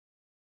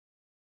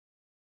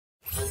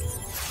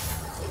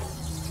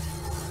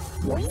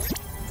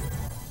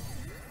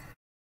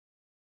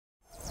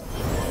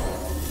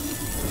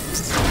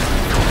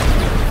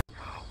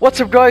What's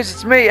up guys,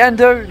 it's me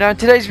Endo. Now in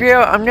today's video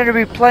I'm going to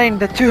be playing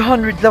the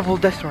 200 level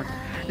Deathrun.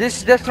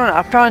 This Deathrun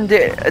I found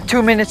it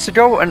 2 minutes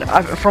ago and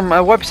from a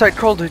website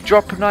called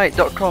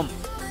dropnite.com.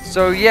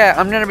 So yeah,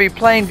 I'm going to be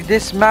playing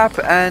this map,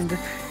 and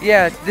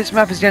yeah, this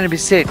map is going to be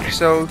sick.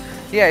 So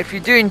yeah, if you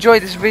do enjoy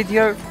this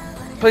video,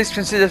 please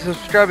consider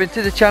subscribing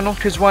to the channel,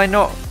 because why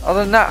not?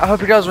 Other than that, I hope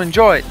you guys will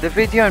enjoy the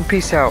video and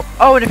peace out.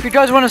 Oh, and if you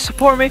guys want to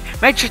support me,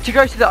 make sure to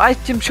go to the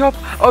item shop,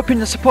 open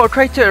the support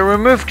creator and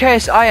remove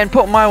KSI and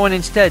put my one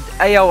instead.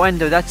 AO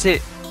Endo, that's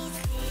it.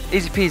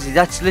 Easy peasy,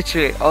 that's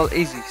literally all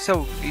easy.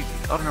 So easy.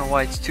 I don't know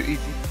why it's too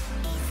easy.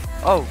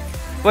 Oh,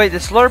 wait, the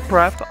slurp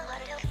wrap.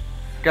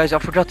 Guys, I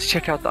forgot to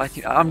check out the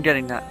item. I'm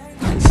getting that.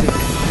 It's sick.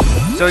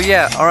 So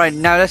yeah, alright,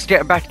 now let's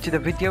get back to the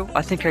video.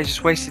 I think I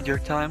just wasted your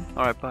time.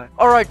 Alright, bye.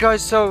 Alright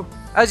guys, so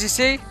as you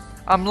see,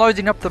 I'm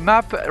loading up the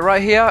map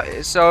right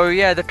here. So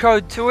yeah, the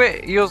code to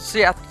it you'll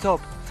see at the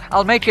top.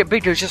 I'll make it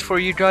bigger just for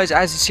you guys,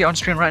 as you see on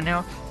screen right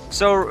now.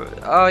 So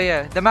oh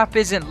yeah, the map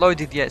isn't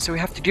loaded yet, so we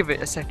have to give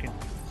it a second.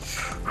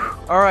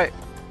 Alright,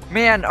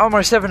 me and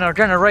Omar7 are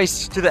gonna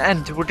race to the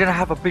end. We're gonna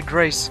have a big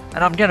race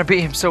and I'm gonna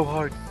beat him so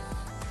hard.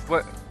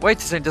 Wait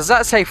a second, does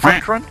that say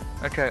front run?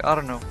 Okay, I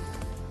don't know.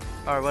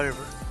 Alright,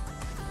 whatever.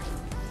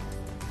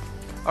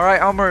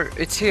 Alright Omar,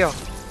 it's here.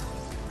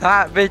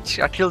 Ah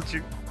bitch, I killed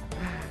you.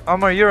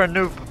 Omar, you're a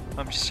noob.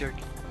 I'm just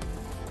joking.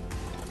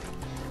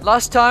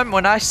 Last time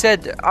when I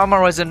said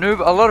Omar was a noob,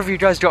 a lot of you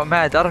guys got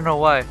mad. I don't know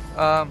why.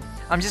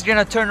 I'm just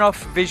gonna turn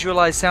off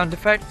visualize sound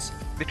effects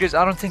because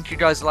I don't think you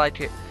guys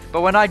like it.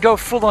 But when I go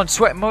full on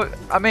sweat mode,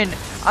 I mean,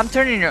 I'm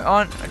turning it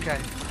on. Okay,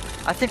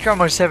 I think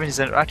Omar7 is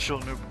an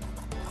actual noob.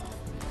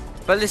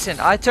 But listen,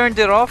 I turned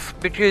it off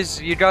because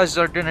you guys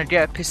are gonna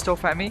get pissed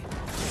off at me.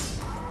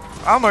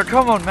 Omar,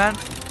 come on man.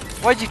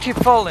 Why'd you keep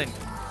falling?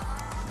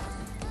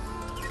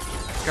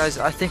 Guys,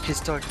 I think he's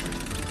stuck.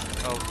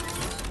 Oh.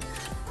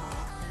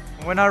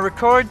 When I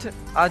record,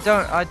 I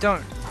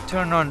don't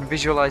turn on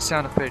visualize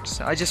sound effects.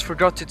 I just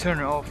forgot to turn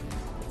it off.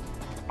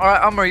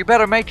 Alright, Omar, you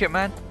better make it,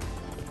 man.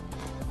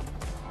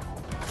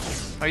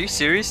 Are you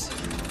serious?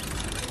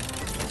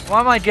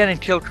 Why am I getting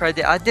kill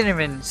credit? I didn't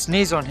even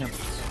sneeze on him.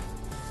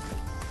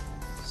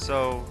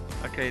 So,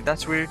 okay,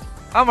 that's weird.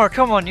 Omar,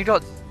 come on, you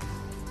got...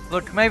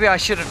 Look, maybe I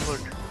shouldn't look.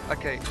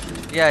 Okay,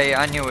 yeah,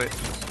 I knew it.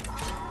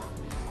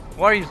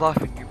 Why are you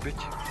laughing, you bitch?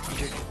 I'm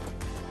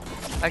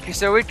joking. Okay,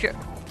 so we can...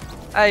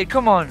 Hey,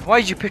 come on, why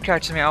did you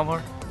pickaxe me,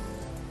 Omar?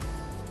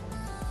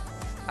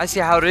 I see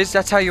how it is,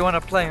 that's how you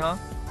wanna play, huh?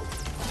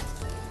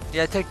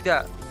 Yeah, take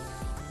that.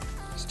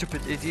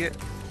 Stupid idiot.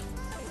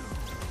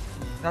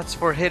 That's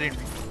for hitting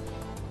me.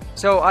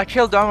 So, I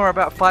killed Omar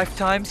about 5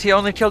 times, he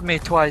only killed me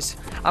twice.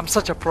 I'm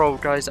such a pro,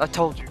 guys, I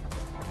told you.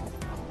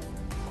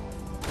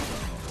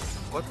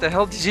 What the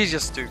hell did you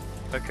just do?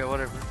 Okay,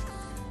 whatever.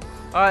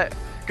 Alright,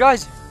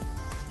 guys,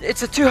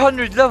 it's a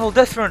 200 level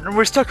Deathrun and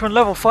we're stuck on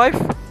level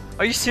 5?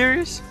 Are you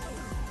serious?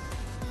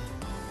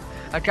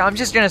 Okay, I'm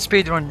just gonna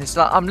speedrun this.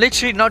 I'm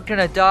literally not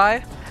gonna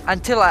die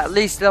until at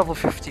least level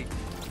 50.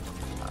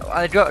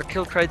 I got a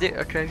kill credit,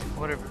 okay,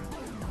 whatever.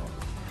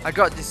 I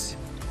got this.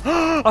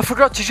 I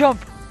forgot to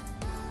jump!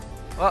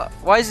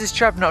 Why is this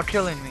trap not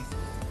killing me?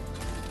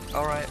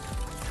 Alright,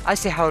 I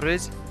see how it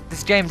is.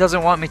 This game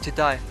doesn't want me to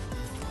die.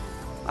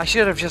 I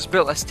should have just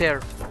built a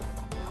stair.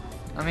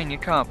 I mean, you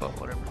can't, but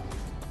whatever.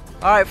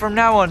 Alright, from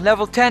now on,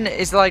 level 10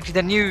 is like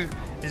the new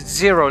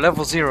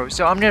level 0.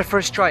 So I'm gonna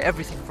first try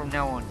everything from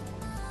now on.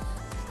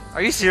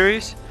 Are you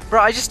serious?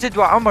 Bro, I just did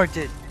what Omar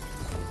did.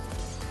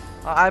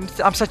 I'm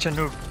such a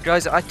noob.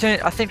 Guys, I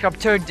think I'm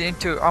turned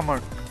into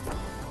Omar.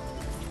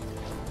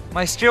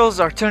 My skills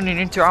are turning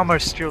into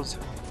Omar's skills.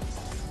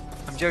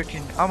 I'm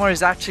joking. Omar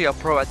is actually a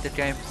pro at the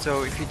game,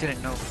 so if you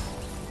didn't know.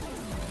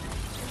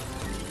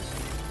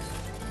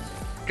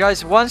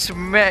 Guys, once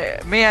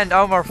me and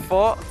Omar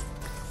fought,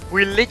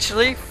 we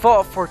literally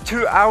fought for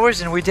 2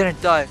 hours and we didn't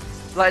die.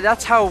 Like,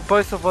 that's how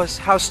both of us,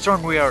 how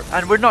strong we are.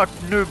 And we're not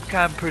noob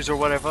campers or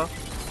whatever.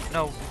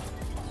 No,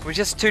 we're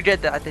just too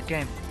good at the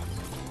game.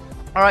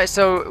 Alright,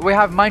 so we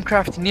have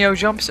Minecraft Neo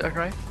jumps,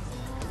 okay.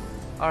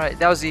 Alright,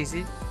 that was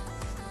easy.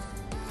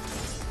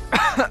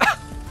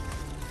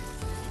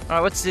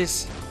 Alright, what's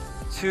this?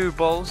 2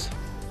 balls.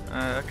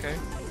 Okay.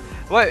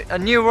 Wait, a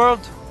new world?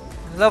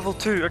 Level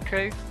 2,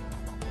 okay.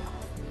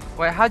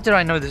 Wait, how did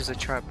I know this is a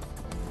trap?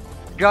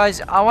 Guys,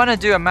 I want to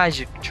do a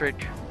magic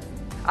trick.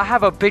 I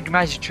have a big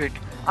magic trick.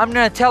 I'm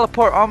gonna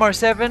teleport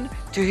Omar7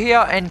 to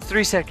here in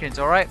 3 seconds,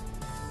 alright?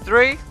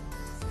 3,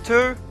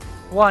 2,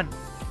 1.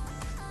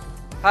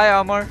 Hi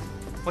Omar.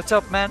 What's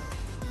up, man?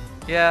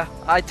 Yeah,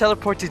 I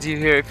teleported you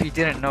here if you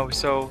didn't know,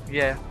 so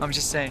yeah, I'm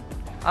just saying.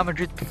 I'm a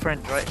good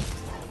friend, right?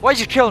 Why'd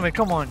you kill me?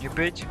 Come on, you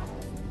bitch.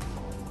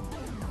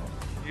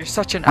 You're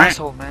such an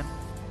asshole, man.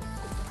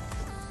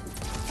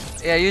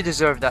 Yeah, you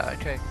deserve that,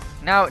 okay.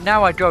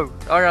 Now I go.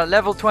 Alright,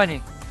 level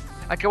 20.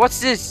 Okay, what's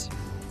this?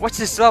 What's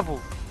this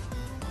level?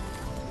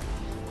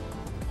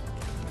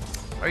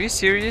 Are you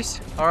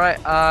serious?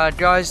 Alright,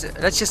 guys,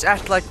 let's just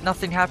act like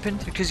nothing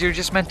happened because you're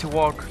just meant to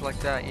walk like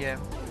that, yeah.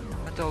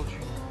 I told you.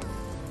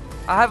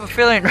 I have a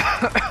feeling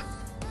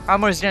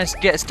Amor is gonna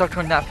get stuck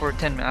on that for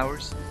 10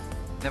 hours.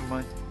 Never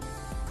mind.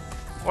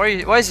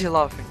 Why is he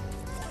laughing?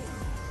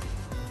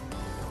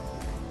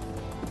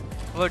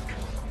 Look.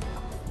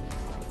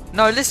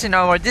 No, listen,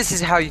 Amor, this is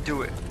how you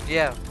do it.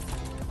 Yeah.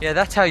 Yeah,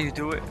 that's how you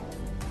do it.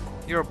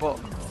 You're a bot.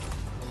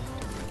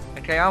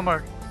 Okay,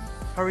 Amor,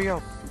 hurry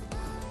up.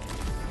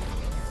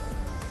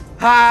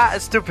 Ha!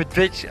 Stupid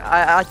bitch.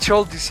 I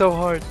trolled you so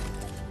hard.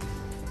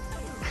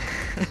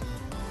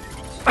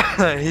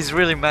 He's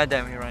really mad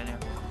at me right now.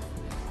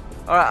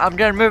 Alright, I'm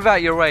gonna move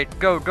out your way.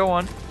 Go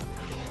on.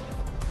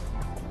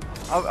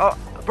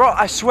 Bro,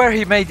 I swear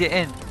he made it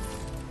in.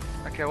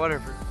 Okay,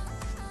 whatever.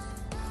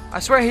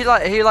 I swear he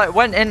like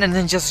went in and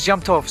then just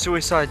jumped off.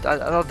 Suicide at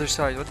the other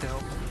side. What the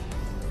hell?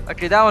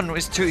 Okay, that one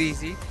was too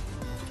easy.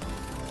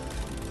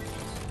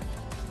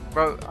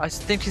 Bro, I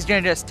think he's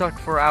gonna get stuck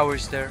for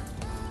hours there.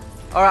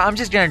 Alright, I'm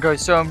just gonna go.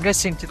 So I'm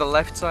guessing to the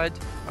left side.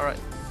 Alright,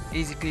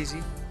 easy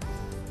peasy.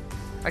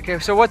 Okay,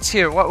 so what's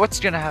here? What's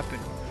gonna happen?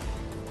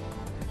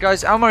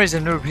 Guys, Amor is a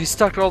noob. He's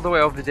stuck all the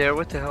way over there.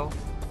 What the hell?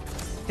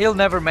 He'll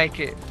never make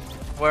it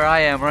where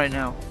I am right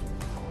now.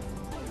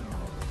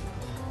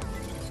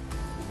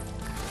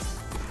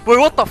 Wait,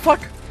 what the fuck?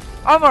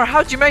 Amor,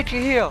 how'd you make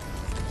it here?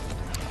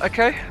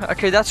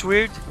 Okay, that's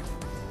weird.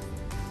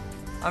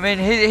 I mean,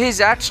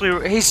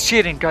 he's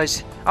cheating,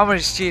 guys. Amor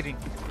is cheating.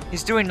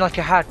 He's doing like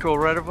a hack or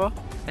whatever,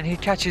 and he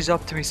catches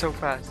up to me so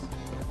fast.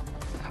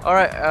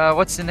 Alright,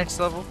 what's the next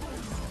level?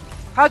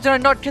 How did I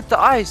not get the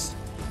eyes?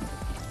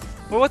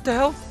 Well, what the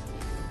hell?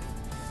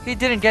 He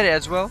didn't get it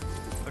as well.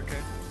 Okay.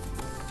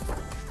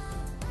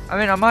 I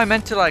mean, am I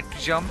meant to like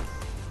jump?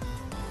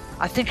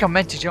 I think I'm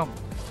meant to jump.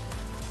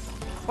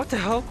 What the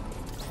hell?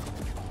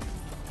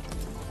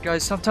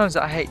 Guys, sometimes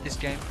I hate this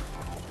game.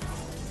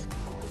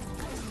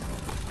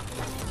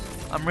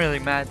 I'm really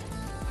mad.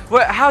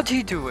 Wait, how did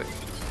he do it?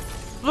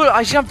 Look,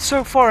 I jumped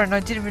so far and I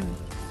didn't even...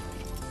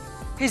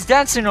 He's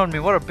dancing on me,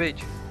 what a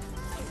bitch.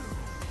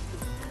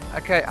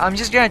 Okay, I'm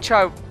just gonna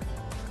try...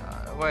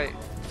 wait.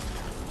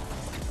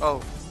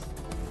 Oh.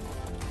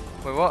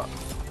 Wait, what?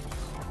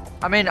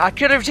 I mean, I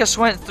could have just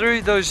went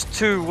through those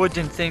two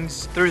wooden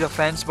things through the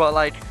fence, but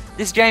like,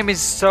 this game is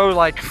so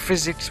like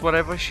physics,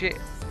 whatever shit.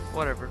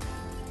 Whatever.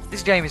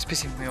 This game is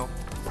pissing me off.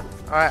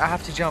 Alright, I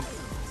have to jump.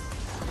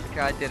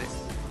 Okay, I did it.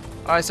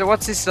 Alright, so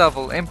what's this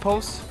level?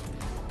 Impulse?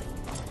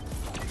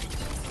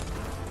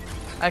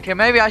 Okay,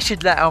 maybe I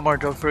should let Elmar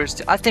go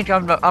first. I think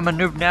I'm a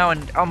noob now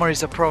and Elmar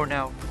is a pro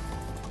now.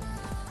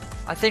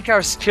 I think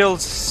our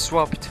skills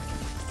swapped.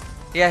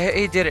 Yeah,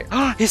 he did it.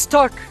 He's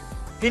stuck!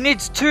 He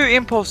needs 2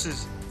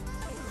 impulses.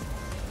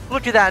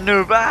 Look at that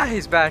noob. Ah,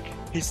 he's back.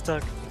 He's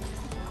stuck.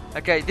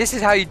 Okay, this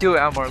is how you do it,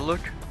 Elmar.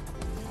 Look.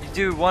 You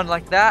do one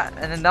like that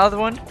and another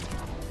one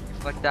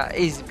like that.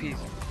 Easy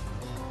peasy.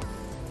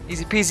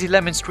 Easy peasy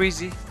lemon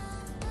squeezy.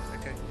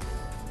 Okay.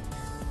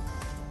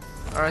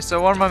 Alright,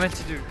 so what am I meant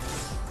to do?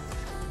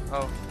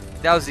 Oh,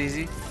 that was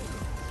easy.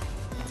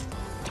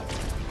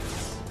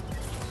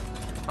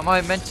 Am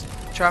I meant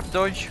to trap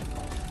dodge?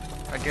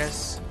 I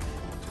guess.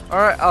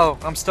 Alright, oh,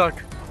 I'm stuck.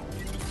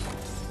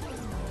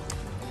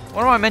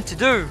 What am I meant to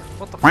do?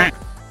 What the fuck?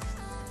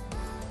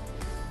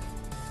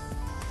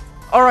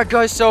 Alright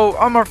guys, so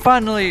Amar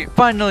finally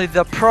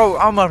the pro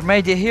Amar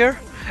made it here.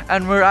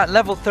 And we're at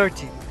level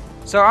 30.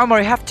 So Amar,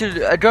 you have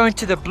to go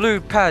into the blue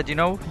pad, you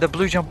know? The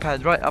blue jump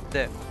pad right up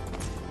there.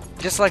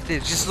 Just like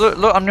this. Just look,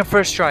 I'm gonna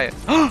first try it.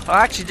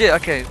 I actually did.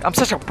 Okay, I'm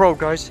such a pro,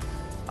 guys.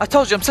 I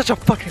told you, I'm such a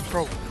fucking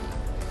pro.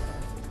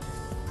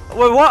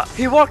 Wait, what?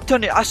 He walked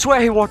on it. I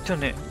swear he walked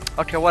on it.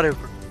 Okay,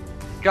 whatever.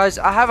 Guys,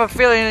 I have a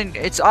feeling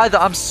it's either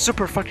I'm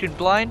super fucking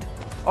blind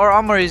or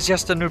Amar is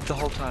just a noob the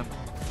whole time.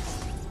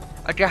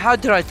 Okay, how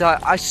did I die?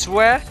 I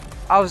swear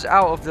I was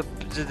out of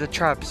the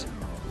traps.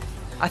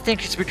 I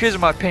think it's because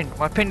of my ping.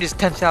 My ping is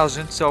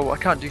 10,000, so I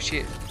can't do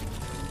shit.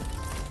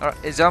 Alright,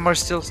 is Amar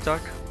still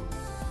stuck?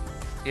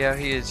 Yeah,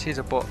 he is. He's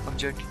a bot. I'm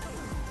joking.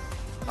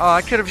 Oh,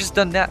 I could have just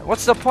done that.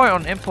 What's the point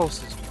on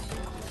impulses?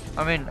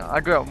 I mean,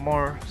 I got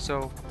more,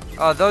 so...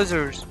 Oh, those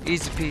are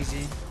easy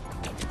peasy.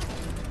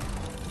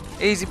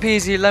 Easy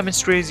peasy, lemon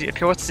squeezy.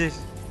 Okay, what's this?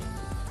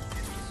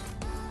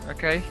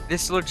 Okay,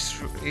 this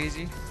looks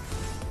easy.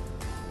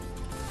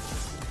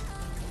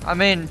 I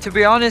mean, to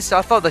be honest,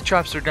 I thought the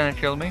traps were gonna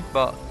kill me,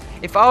 but...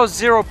 If I was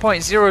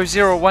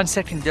 0.001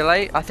 second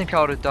delay, I think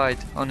I would have died,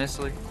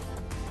 honestly.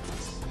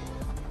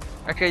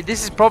 Okay,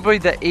 this is probably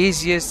the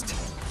easiest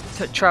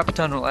trap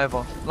tunnel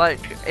ever. Like,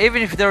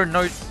 even if there are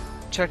no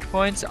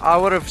checkpoints, I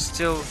would have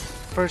still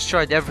first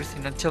tried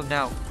everything until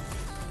now.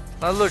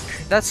 Now look,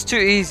 that's too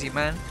easy,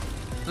 man.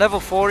 Level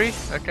 40,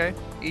 okay,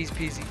 easy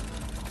peasy.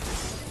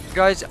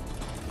 Guys,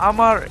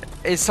 Amar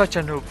is such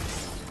a noob.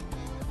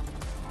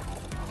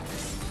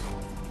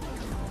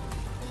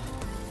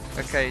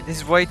 Okay, this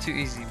is way too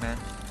easy, man.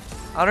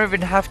 I don't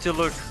even have to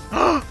look.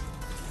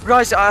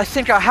 Guys, I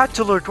think I had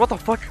to look. What the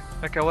fuck?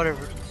 Okay,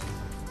 whatever.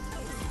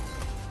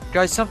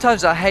 Guys,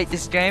 sometimes I hate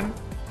this game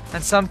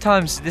And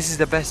sometimes this is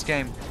the best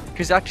game,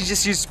 because I can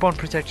just use spawn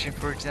protection,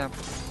 for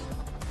example.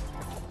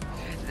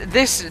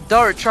 This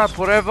dart trap,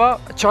 whatever,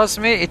 trust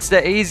me, it's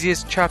the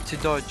easiest trap to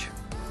dodge.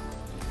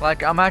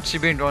 Like, I'm actually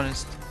being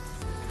honest.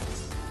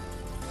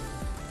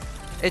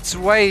 It's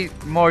way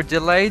more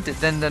delayed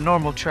than the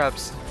normal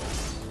traps.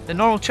 The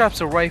normal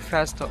traps are way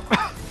faster.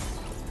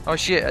 Oh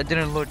shit, I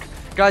didn't look.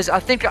 Guys, I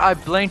think I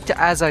blinked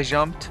as I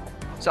jumped.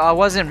 So I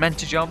wasn't meant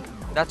to jump.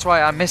 That's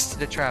why I missed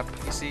the trap,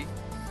 you see.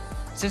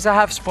 Since I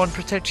have spawn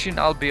protection,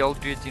 I'll be all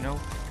good, you know.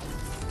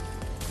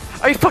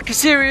 Are you fucking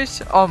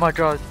serious? Oh my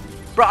god.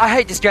 Bro, I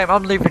hate this game.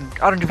 I'm leaving.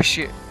 I don't give a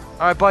shit.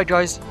 Alright, bye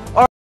guys.